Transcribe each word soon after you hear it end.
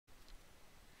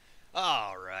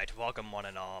Alright, welcome one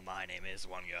and all, my name is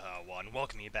OneYaha1.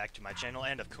 Welcome you back to my channel,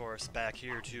 and of course, back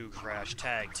here to Crash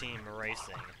Tag Team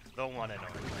Racing, the one and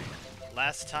only.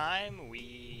 Last time,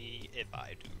 we, if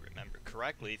I do remember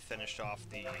correctly, finished off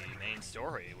the main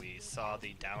story. We saw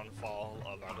the downfall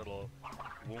of our little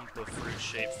Wumpa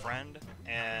fruit-shaped friend,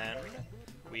 and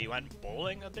we went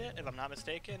bowling a bit, if I'm not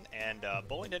mistaken, and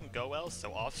bowling didn't go well,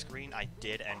 so off-screen I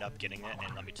did end up getting it,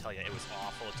 and let me tell you, it was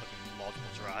awful. It took me multiple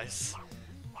tries.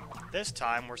 This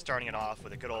time, we're starting it off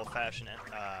with a good old-fashioned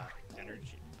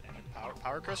energy,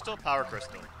 power crystal? Power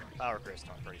crystal. Power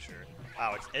crystal, I'm pretty sure.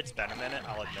 Wow, it's been a minute,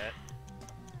 I'll admit.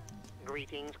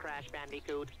 Greetings, Crash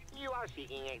Bandicoot. You are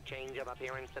seeking a change of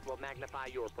appearance that will magnify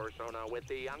your persona with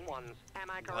the young ones.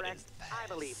 Am I correct? What is this? I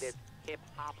believe this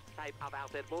hip-hop type of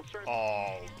outfit will serve.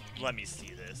 Oh, let me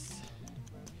see this.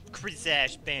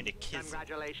 Crash Bandicoot.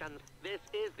 Congratulations. This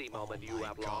is the moment you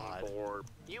have longed for.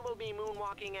 You will be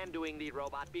moonwalking and doing the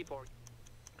robot before.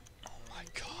 Oh my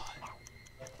god.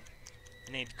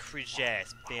 Named Crash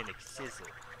Bandicoot.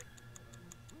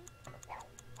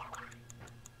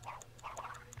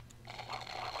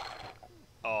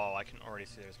 Oh, I can already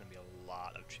see there's gonna be a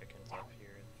lot of chickens up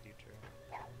here in the future.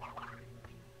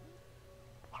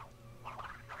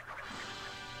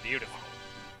 Beautiful.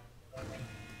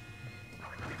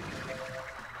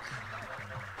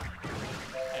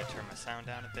 I turn my sound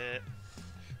down a bit.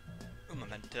 Ooh,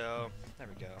 memento. There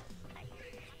we go.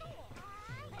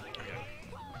 Okay.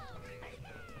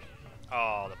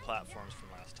 Oh, the platforms from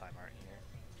last time aren't here.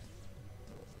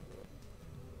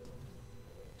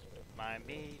 Don't mind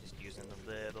me, just using a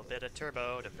little bit of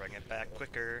turbo to bring it back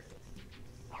quicker.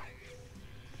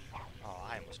 Oh,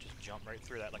 I almost just jumped right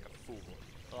through that like a fool.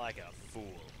 Like a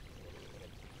fool.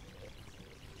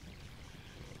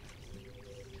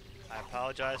 I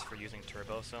apologize for using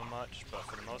turbo so much, but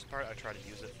for the most part I try to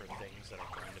use it for things that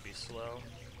are going to be slow,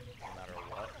 no matter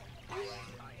what.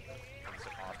 Things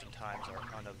that oftentimes are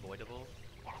unavoidable.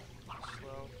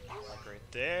 Slow, like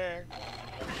right there.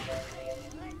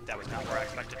 That was not where I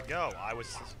expected to go. I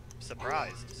was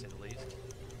surprised, to say the least.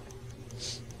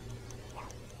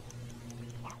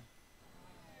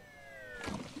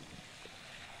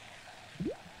 I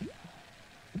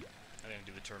didn't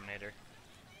do the Terminator.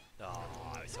 Oh,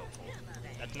 I was so full.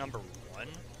 That's number 1?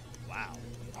 Wow.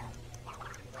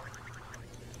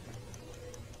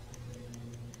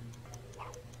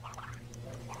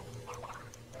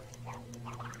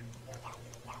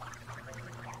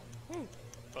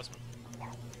 Close one.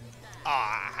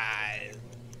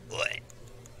 What?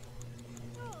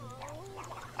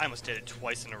 I almost did it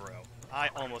twice in a row. I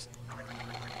promise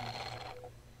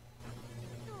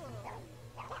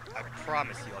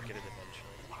you I'll get it eventually.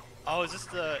 Oh, is this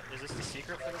the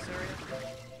secret for this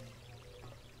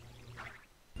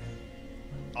area?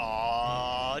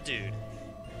 Aw, dude.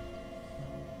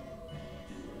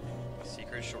 A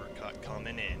secret shortcut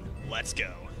coming in. Let's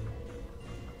go.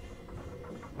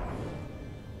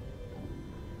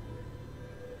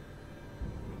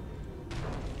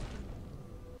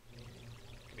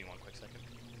 Give me one quick second.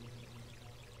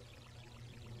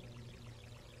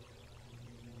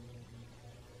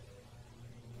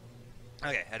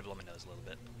 Okay, I had to blow my nose a little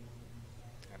bit.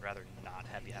 I'd rather not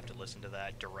have you have to listen to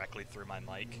that directly through my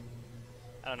mic.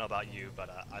 I don't know about you,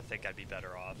 but I think I'd be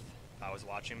better off if I was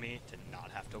watching me to not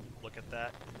have to look at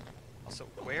that. Also,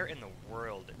 where in the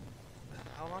world?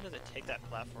 How long does it take that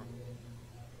platform?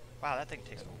 Wow, that thing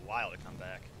takes a while to come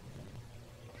back.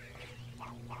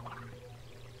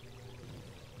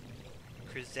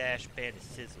 Crash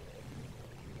Bandicizzle.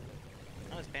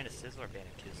 Oh, it's Bandicizzle or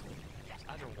Bandikizzle?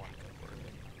 Either one could work.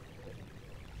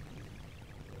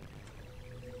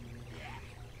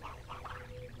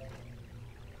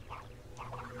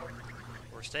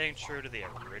 We're staying true to the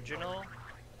original,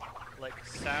 like,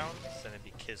 sounds, and it'd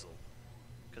be Kizzle.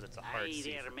 Because it's a hard Aye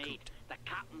C there, for mate. coot. The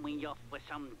captain went off with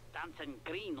some dancing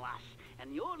green lass,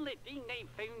 and the only thing they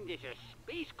found is a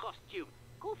space costume.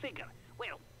 Go figure.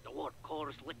 Well, the war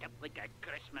core's lit up like a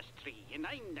Christmas tree, and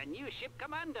I'm the new ship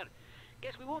commander.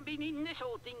 Guess we won't be needing this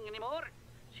old thing anymore.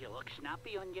 She looks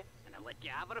snappy on you, and I'll let you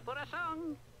have her for a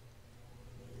song.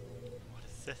 What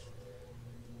is this?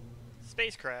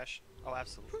 Space Crash. Oh,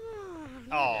 absolutely.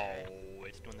 Oh,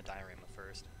 it's doing the diorama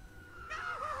first.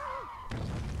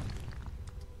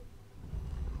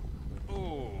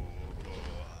 Ooh.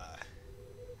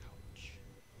 Ouch.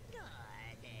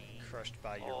 Crushed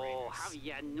by Uranus. Oh, have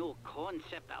you no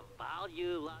concept of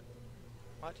value, lad?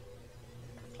 What?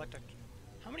 Collect a...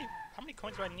 How many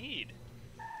coins do I need?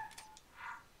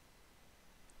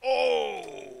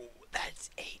 Oh, that's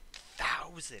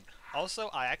 8,000. Also,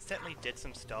 I accidentally did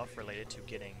some stuff related to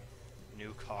getting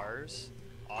new cars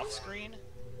off screen,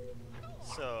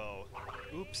 So,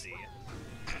 oopsie.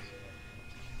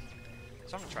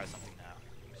 So I'm gonna try something now.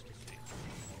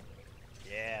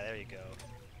 Yeah, there you go.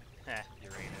 Heh,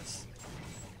 Uranus.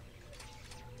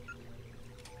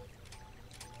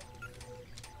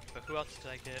 But who else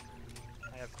did I get?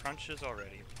 I have crunches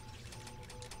already.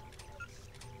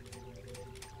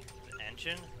 The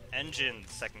engine? Engine,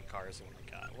 second car is the one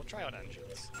I got. We'll try out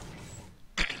engines.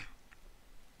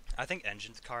 I think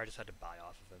engine's car I just had to buy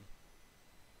off of him.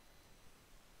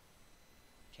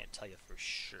 Can't tell you for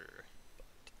sure.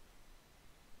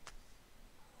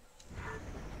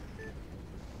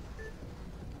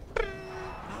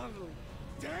 Lovely,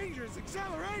 dangerous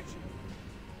acceleration.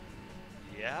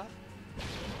 Yeah?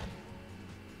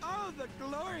 Oh, the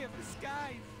glory of the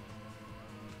skies.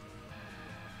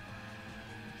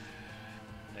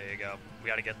 There you go. We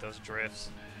gotta get those drifts.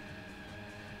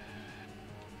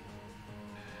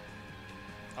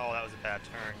 Oh, that was a bad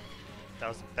turn. That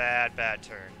was a bad, bad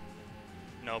turn.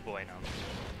 No bueno.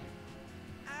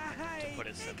 I put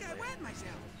it think I simply. wet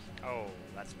myself. Oh,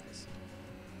 that's nice.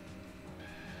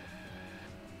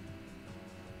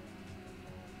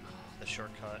 The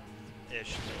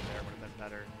shortcut-ish thing there would have been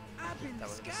better. Up in That the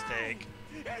was a sky. mistake.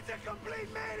 It's a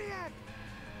complete maniac.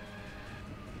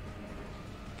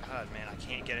 God, man, I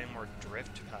can't get any more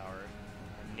drift power.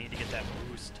 I need to get that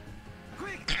boost.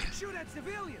 Quick, shoot at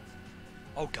civilians.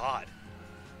 Oh, God.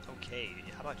 Okay,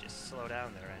 how about just slow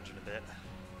down there, engine, a bit?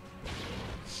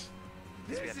 So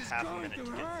we This have is half a going minute to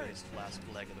to get hurt. through this last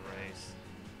leg of the race.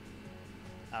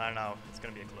 I don't know. It's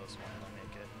gonna be a close one if I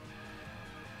make it.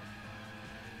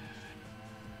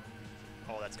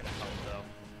 Oh, that's gonna help,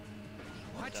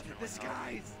 though. Watch Definitely the not.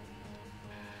 skies.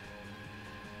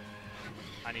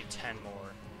 I need 10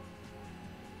 more.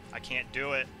 I can't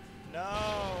do it.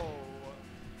 No!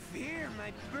 Fear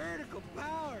my vertical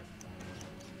power.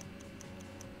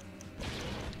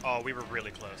 Oh, we were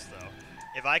really close, though.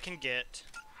 If I can get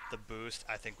the boost,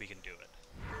 I think we can do it.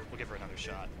 We'll give her another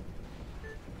shot.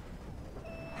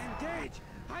 Engage.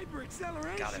 Hyper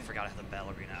acceleration. God, I forgot I had the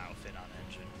ballerina outfit on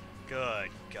engine.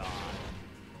 Good God.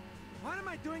 What am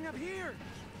I doing up here?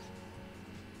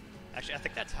 Actually, I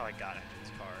think that's how I got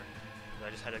Engine's car. I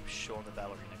just had to show him the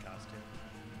ballerina costume.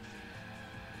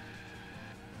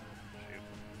 Shoot.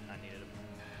 I needed him.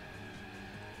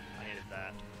 I needed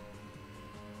that.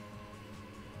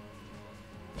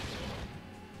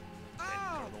 Okay,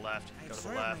 Oh, go to the left. I Go to the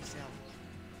observed left. myself.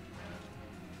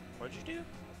 What did you do?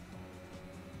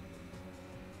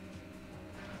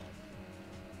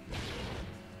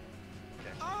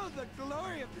 Okay. Oh, the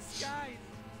glory of the skies.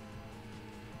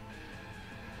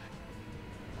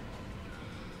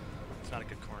 It's not a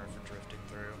good corner for drifting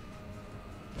through.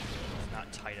 It's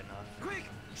not tight enough. Quick,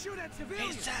 shoot at He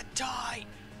civilians. said tight!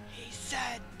 He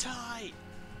said tight!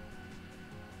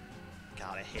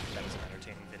 God, I hate that was an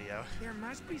entertaining video. There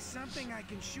must be something I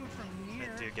can shoot from here.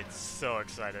 That dude gets so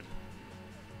excited.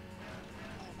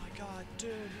 Oh my god,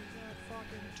 dude, he's that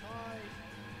fucking tight.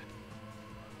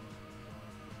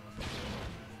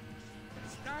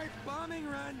 Start bombing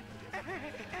run.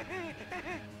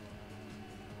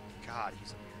 God,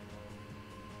 he's a weird.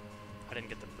 I didn't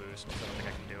get the boost, so I don't think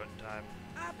I can do it in time.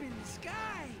 Up in the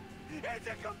sky. It's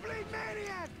a complete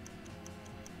maniac.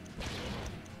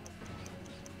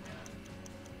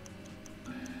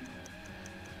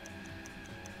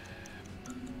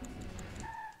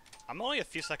 I'm only a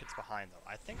few seconds behind, though.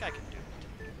 I think I can do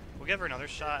it. We'll give her another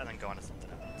shot and then go on to something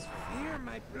else. Fear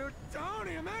my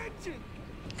plutonium engine.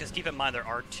 Because keep in mind, there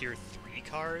are tier 3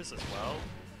 cars as well.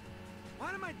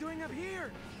 What am I doing up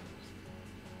here?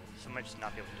 So I might just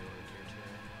not be able to do it with tier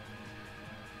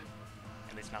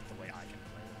 2. At least not the way I can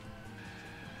play it.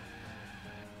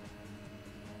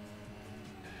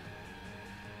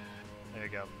 There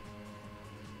you go.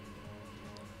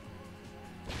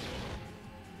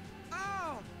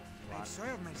 Oh, Come on. I've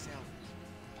soiled myself.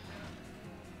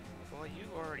 Well, you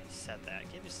already said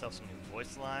that. Give yourself some new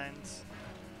voice lines.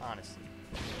 Honestly.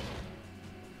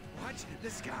 Watch the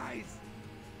skies.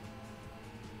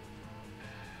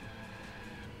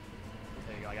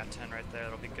 There you go. I got 10 right there.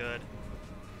 That'll be good.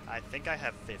 I think I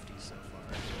have 50 so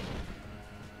far.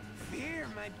 Fear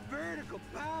my vertical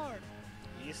power.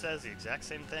 He says the exact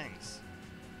same things.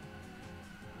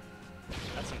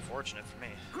 That's unfortunate for me.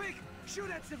 Quick, shoot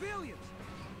at civilians.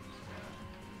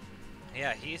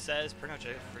 Yeah, he says pretty much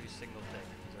every single thing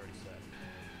he's already said.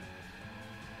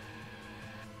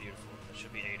 Beautiful. That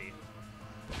should be 80.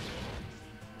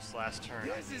 This last turn.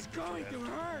 I This need is to going to drift.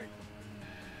 hurt.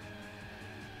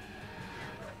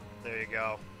 There you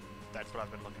go. That's what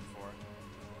I've been looking for.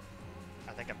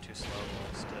 I think I'm too slow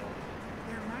still.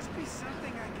 There must be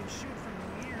something I can shoot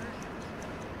from here.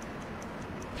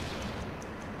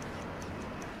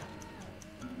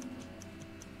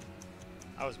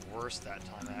 I was worse that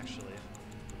time, actually.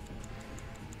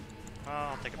 Oh,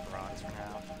 I'll take a bronze for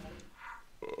now.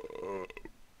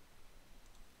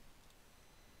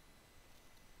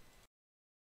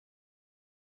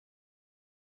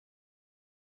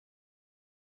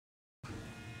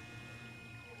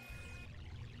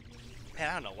 Man,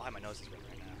 I don't know why my nose is red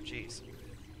right now. Jeez.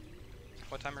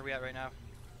 What time are we at right now?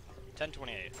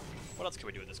 10:28. What else can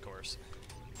we do with this course?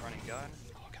 Run and gun?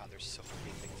 Oh god, there's so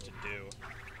many things to do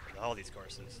with all these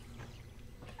courses.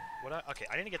 Okay,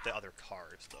 I didn't get the other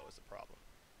cars, though, is the problem.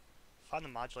 Find the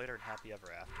modulator and happy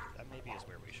ever after. That maybe is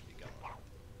where we should be going.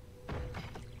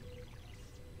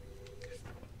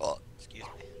 Oh, excuse me.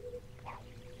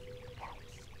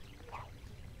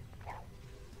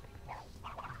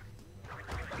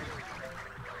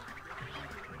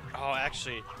 Oh,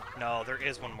 actually, no, there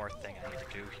is one more thing I need to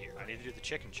do here. I need to do the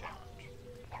chicken challenge.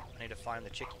 I need to find the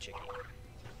chicky.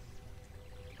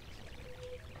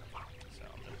 So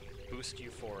I'm going to boost you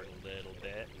forward a little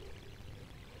bit.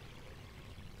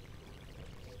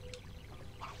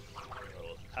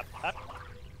 Hop, hop.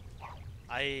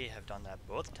 I have done that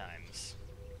both times.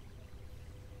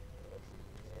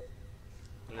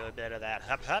 A little bit of that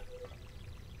hop, hop.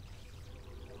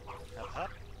 Hop,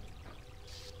 hop.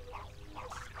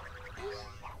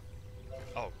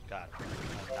 Oh god, I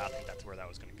did not think that's where that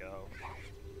was gonna go.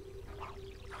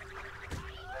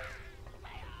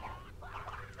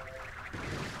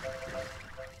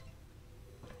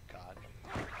 God,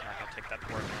 I'm not gonna take that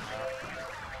poor man out.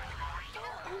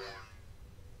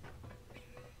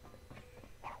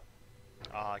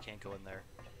 Oh, I can't go in there.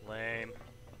 Lame.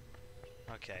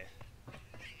 Okay.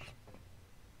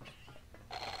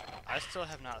 I still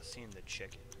have not seen the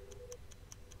chicken,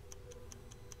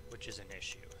 which is an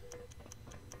issue.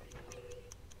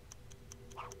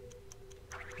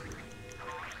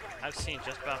 I've seen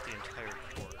just about the entire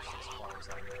course as far as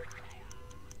I know.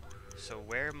 So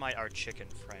where might our chicken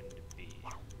friend be?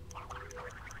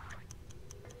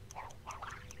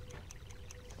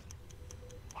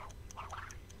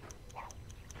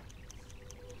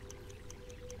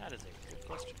 That is a good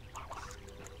question,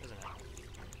 isn't it?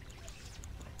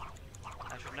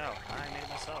 I should know. I made it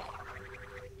myself.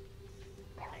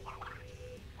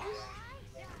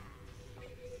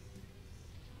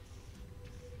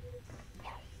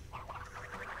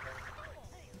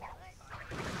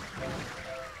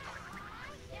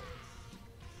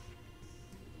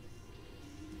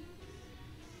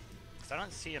 I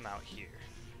don't see him out here.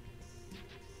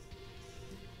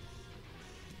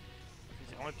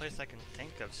 The only place I can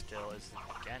think of still is the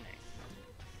beginning.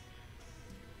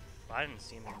 But I didn't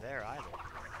see him in there either.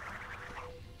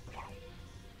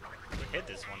 He hid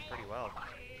this one pretty well.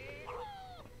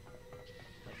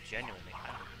 Like, genuinely, I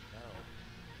don't know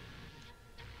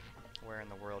where in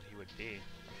the world he would be.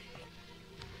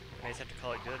 I just have to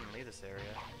call it good and leave this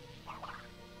area.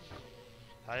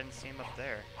 I didn't see him up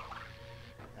there.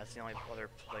 That's the only other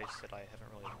place that I haven't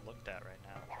really looked at right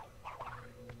now.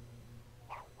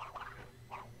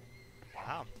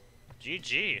 Wow.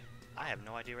 GG! I have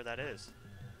no idea where that is.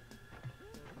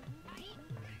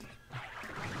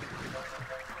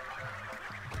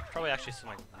 Probably actually some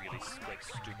like really like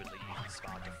stupidly easy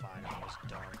spot to find. I'm almost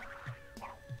done.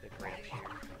 Like right up here.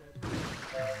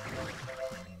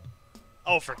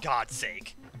 Oh, for God's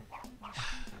sake!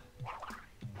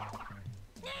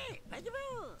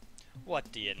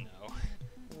 What do you know?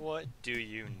 What do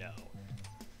you know?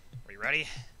 Are you ready?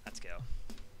 Let's go.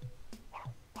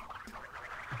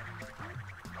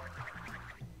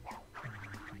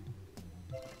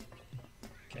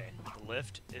 Okay, the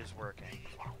lift is working.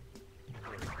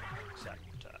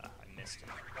 Except I missed it.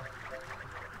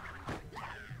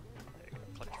 There you go.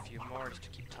 Collect a few more just to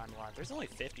keep time alive. There's only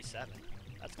 57.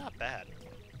 That's not bad.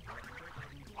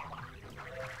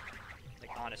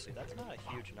 Like, honestly, that's not a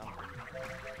huge number.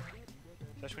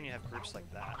 Especially when you have groups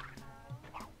like that.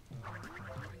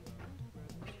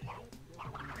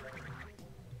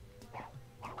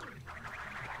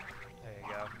 There you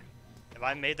go. If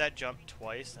I made that jump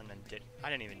twice and then I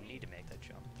didn't even need to make that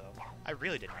jump, though. I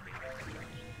really didn't need to make that jump.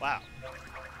 Wow.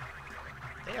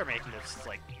 They are making this,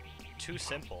 like, too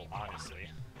simple, honestly.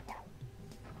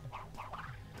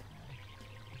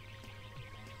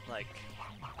 Like,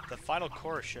 the final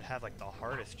course should have, like, the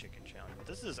hardest chicken challenge, but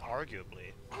this is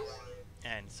arguably,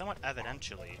 and somewhat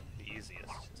evidentially, the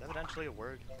easiest. Is evidentially a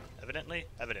word? Evidently?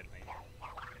 Evidently.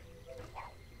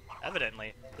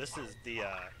 Evidently, this is the,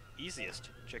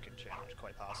 easiest chicken challenge,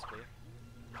 quite possibly.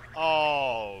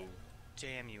 Oh,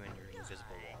 damn you and your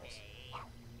invisible walls.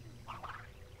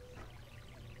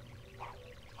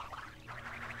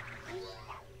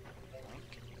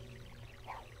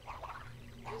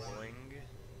 Boing.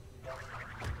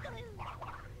 Boing.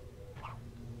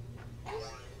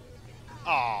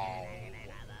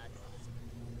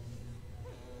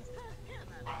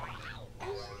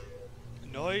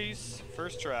 Nice.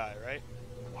 First try, right?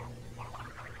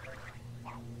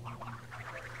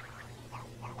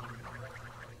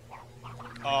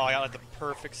 Oh, I got like the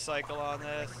perfect cycle on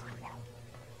this.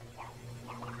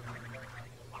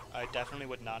 I definitely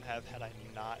would not have had I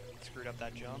not screwed up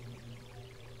that jump.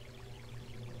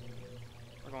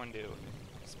 We're going to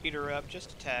speed her up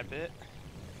just a tad bit.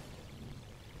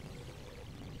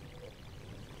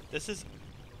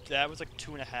 That was like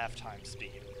 2.5 times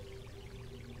speed.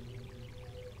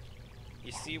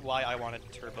 You see why I wanted to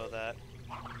turbo that?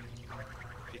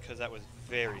 Because that was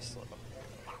very slow.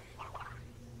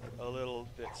 A little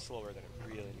bit slower than it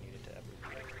really needed to ever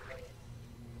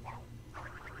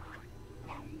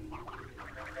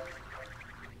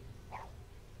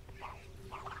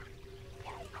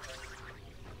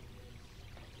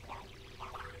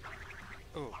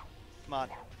be. Ooh, come on.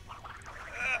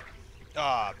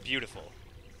 Ah, beautiful.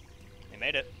 We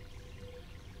made it.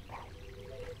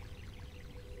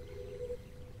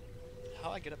 How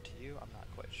I get up to you, I'm not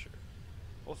quite sure.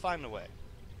 We'll find a way.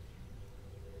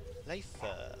 Life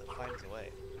finds a way.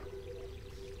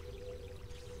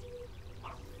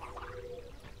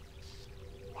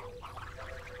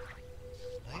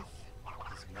 Life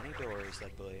has many doors, I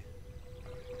believe.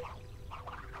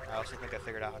 I also think I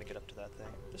figured out how to get up to that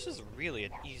thing. This is really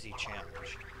an easy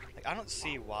challenge. Like, I don't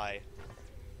see why...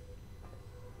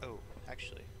 Oh,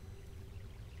 actually.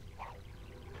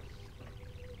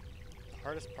 The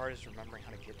hardest part is remembering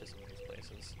how to get to some of these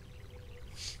places.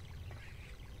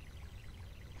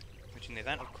 Which in the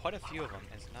event of quite a few of them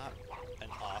is not an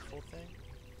awful thing.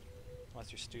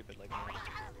 Unless you're stupid like me.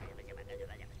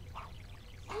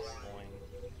 Boing.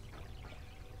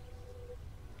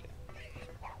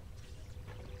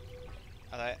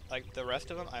 Okay. Like the rest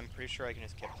of them, I'm pretty sure I can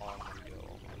just get all in one go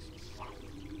almost.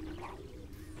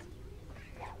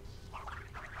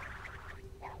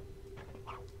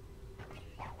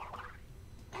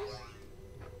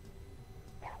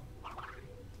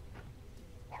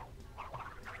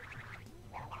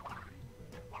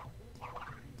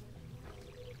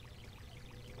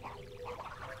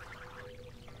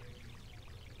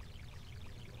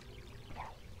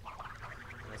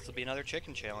 This will be another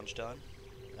chicken challenge done.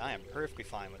 I am perfectly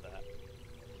fine with that.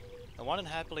 The one in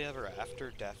Happily Ever After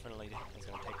definitely is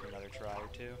going to take me another try or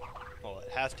two. Well,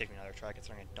 it has taken me another try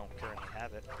considering I don't currently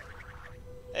have it.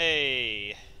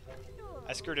 Hey!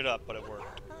 I screwed it up, but it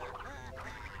worked.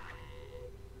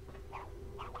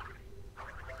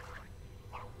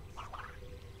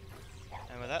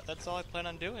 And with that, that's all I plan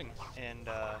on doing in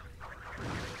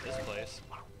this place.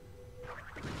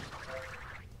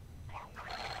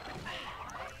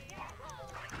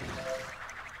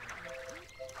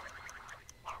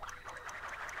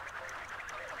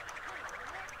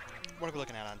 What are we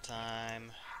looking at on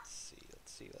time? Let's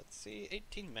see.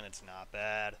 18 minutes, not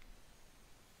bad.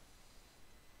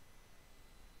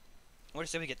 What do you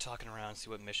say we get talking around and see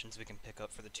what missions we can pick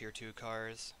up for the Tier 2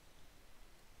 cars?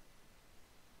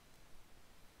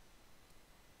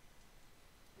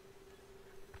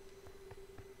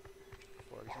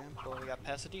 For example, we got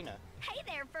Pasadena. Hey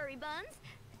there, furry buns.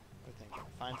 What do you think?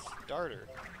 Find starter.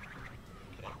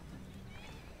 Okay.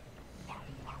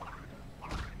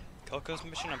 Coco's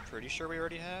mission, I'm pretty sure we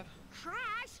already have.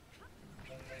 Crash!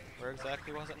 Where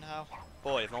exactly was it and how?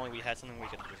 Boy, if only we had something we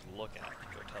could just look at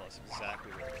to go tell us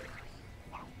exactly where it is.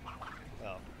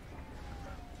 Well.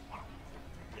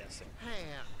 Yes.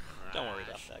 Don't worry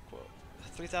about that quote.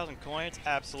 3,000 coins?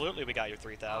 Absolutely, we got your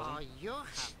 3,000. Oh, you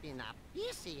have been a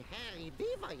busy hairy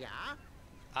beaver, yeah?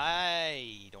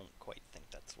 I don't quite think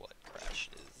that's what Crash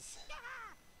is.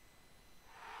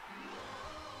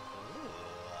 Ooh,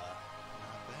 not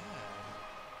bad.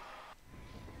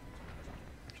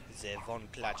 The Von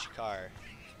Clutch car.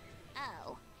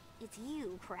 Oh, it's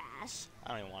you, Crash. I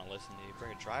don't even want to listen to you.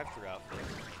 Bring a drive-thru outfit.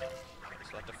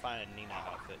 So I have to find a Nina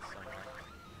outfit somewhere.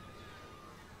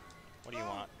 What do you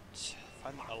want?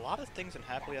 Find a lot of things in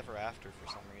Happily Ever After for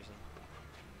some reason.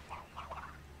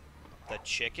 The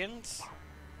chickens?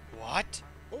 What?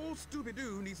 Old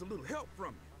Scooby-Doo needs a little help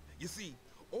from you. You see,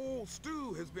 old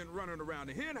Stu has been running around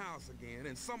the hen house again,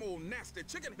 and some old nasty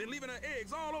chicken been leaving her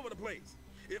eggs all over the place.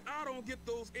 If I don't get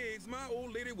those eggs, my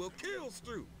old lady will kill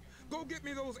Stu. Go get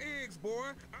me those eggs,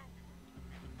 boy.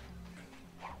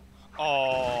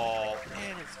 Oh,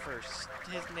 and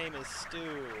his name is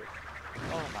Stu.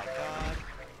 Oh my god.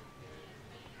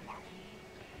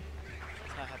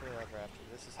 It's not Happily Ever After.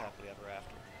 This is Happily Ever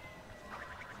After.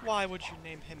 Why would you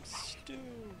name him Stu?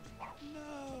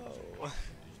 No.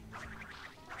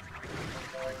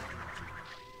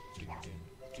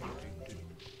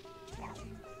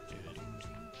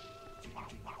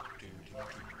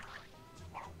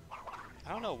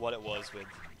 I don't don't know what it was with...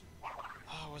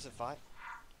 Oh, was it was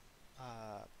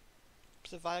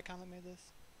it Viacom that made this?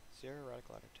 Sierra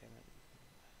Radical Entertainment?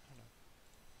 I don't know.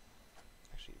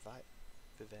 Actually,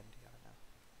 Vivendi, I don't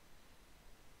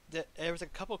know. There was a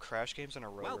couple Crash games in a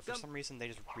row where for some reason they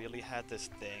just really had this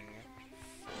thing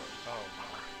for... Oh,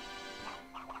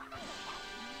 no.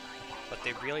 But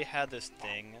they really had this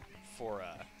thing for,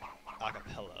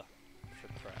 acapella for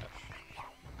Crash.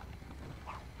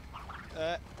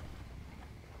 I'm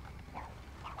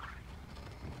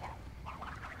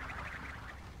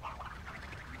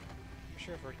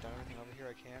sure I've already done everything over here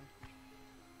I can.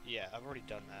 Yeah, I've already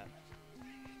done that.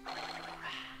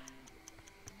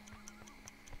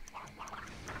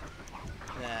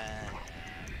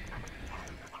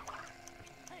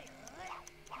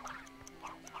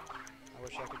 I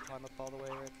wish I could climb up all the way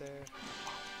right there.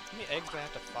 How many eggs do I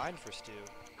have to find for Stu?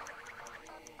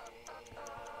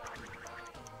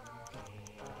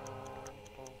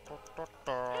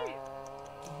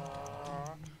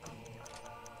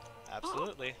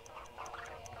 Absolutely.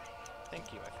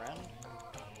 Thank you, my friend.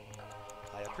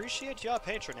 I appreciate your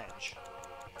patronage.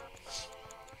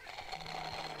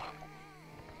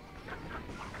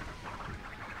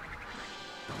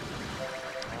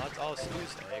 Well, that's all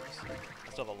Stu's eggs.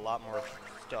 I still have a lot more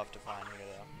stuff to find here,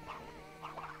 though.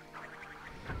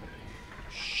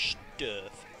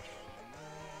 Stuff.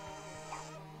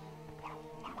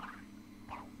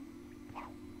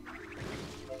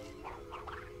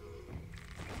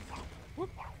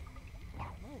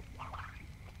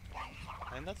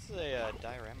 And that's a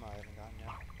diorama I haven't gotten yet.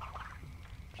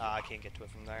 I can't get to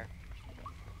it from there.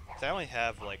 So I only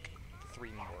have like 3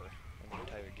 more in the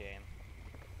entire game.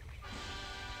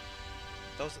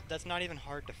 That's not even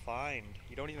hard to find.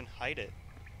 You don't even hide it.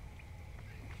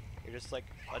 You're just like,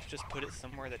 let's just put it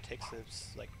somewhere that takes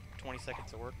us like 20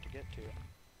 seconds of work to get to.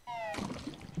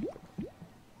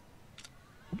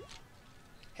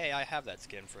 Hey, I have that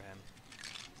skin for him.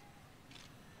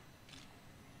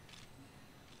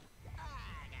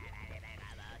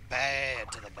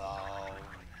 Bad to the bone.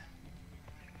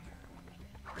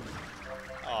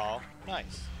 Oh,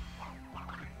 nice.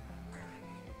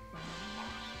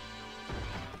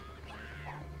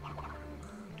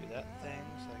 Do that thing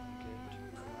so I can get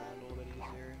around a little bit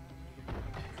easier.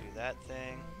 Do that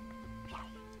thing.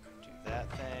 Do that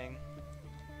thing.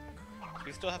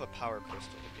 We still have a power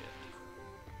crystal to get.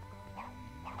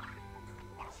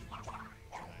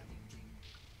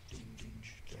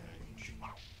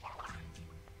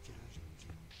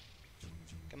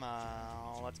 Come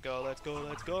on, let's go, let's go,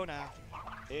 let's go now.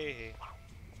 Hey.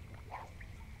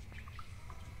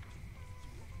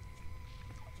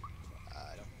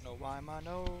 I don't know why my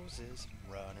nose is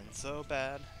running so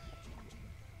bad.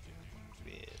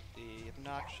 Really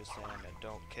obnoxious and I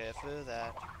don't care for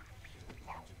that.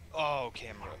 Oh,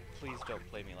 camera, please don't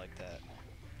play me like that.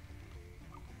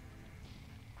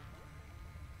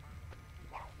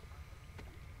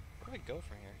 Where do I go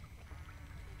from here?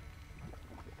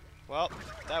 Well,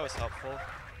 that was helpful.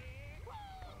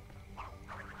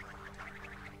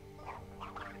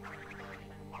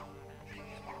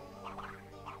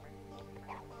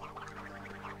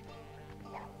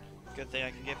 Good thing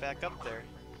I can get back up there.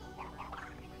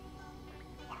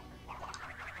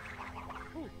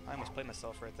 Ooh, I almost played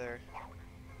myself right there.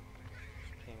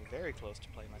 Came very close to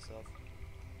playing myself.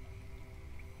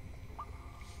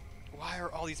 Why are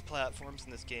all these platforms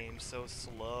in this game so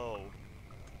slow?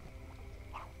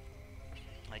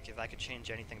 Like, if I could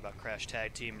change anything about Crash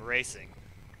Tag Team Racing,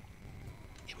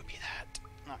 it would be that.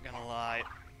 Not gonna lie.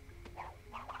 Oh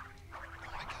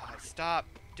my god, stop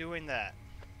doing that.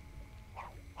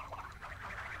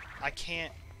 I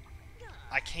can't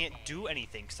do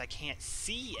anything because I can't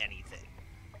see anything.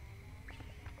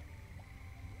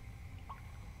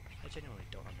 I genuinely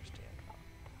don't understand.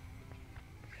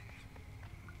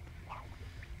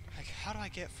 Like, how do I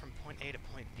get from point A to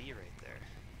point B right there?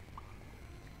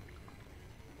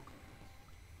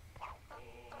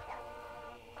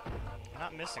 I'm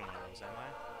not missing one of those, am I?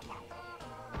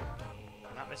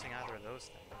 I'm not missing either of those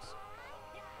things.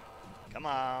 Come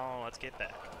on, let's get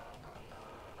back.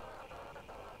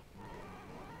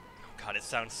 Oh god, it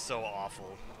sounds so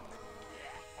awful.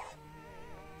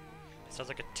 It sounds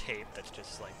like a tape that's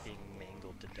just like being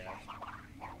mangled to death.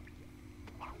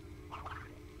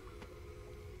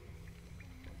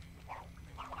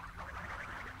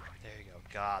 There you go.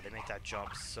 God, they make that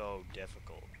jump so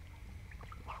difficult.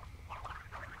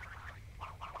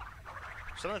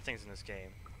 Some of the things in this game,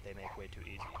 they make way too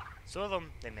easy. Some of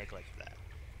them, they make like that.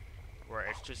 Where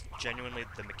it's just genuinely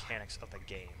the mechanics of the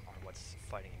game are what's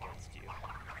fighting against you.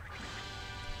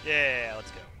 Yeah, let's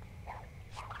go.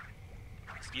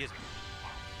 Excuse me.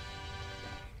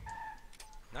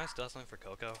 Nice dustling for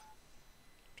Coco.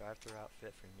 Drive-through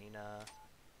outfit for Nina.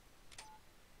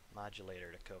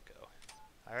 Modulator to Coco.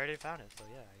 I already found it, so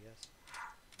yeah, I guess.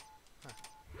 Huh.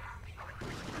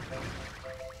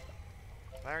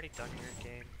 Have I already done your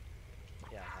game?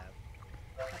 Yeah, I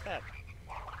have. Not bad.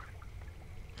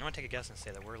 I'm gonna take a guess and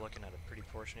say that we're looking at a pretty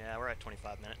portion. Yeah, we're at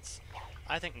 25 minutes.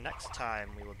 I think next time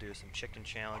we will do some chicken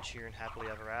challenge here in Happily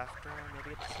Ever After, and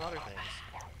maybe get some other things.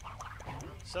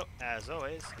 So, as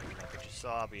always, if you like what you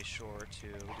saw, be sure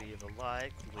to leave a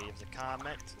like, leave a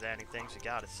comment, if there's any things you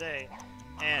gotta say.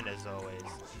 And as always,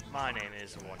 my name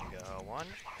is OneGo1,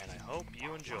 and I hope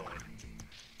you enjoyed.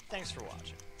 Thanks for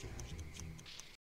watching.